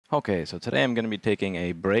Okay, so today I'm going to be taking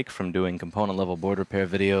a break from doing component level board repair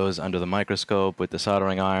videos under the microscope with the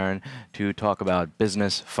soldering iron to talk about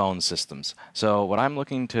business phone systems. So what I'm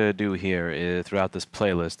looking to do here is, throughout this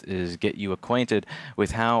playlist, is get you acquainted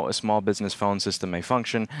with how a small business phone system may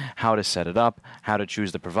function, how to set it up, how to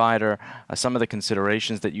choose the provider, some of the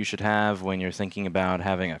considerations that you should have when you're thinking about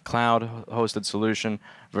having a cloud hosted solution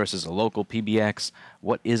versus a local PBX.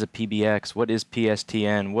 What is a PBX? What is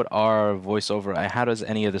PSTN? What are voice over? How does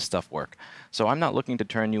any of this stuff work? So I'm not looking to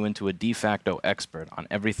turn you into a de facto expert on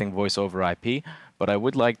everything voice over IP, but I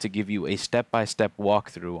would like to give you a step-by-step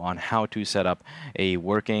walkthrough on how to set up a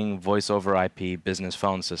working voice over IP business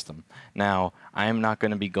phone system. Now, I am not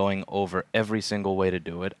going to be going over every single way to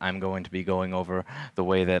do it. I'm going to be going over the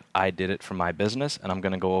way that I did it for my business, and I'm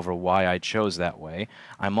going to go over why I chose that way.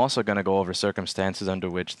 I'm also going to go over circumstances under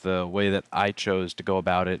which the way that I chose to go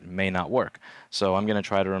about it may not work. So I'm going to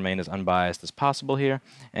try to remain as unbiased as possible here,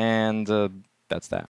 and that's that.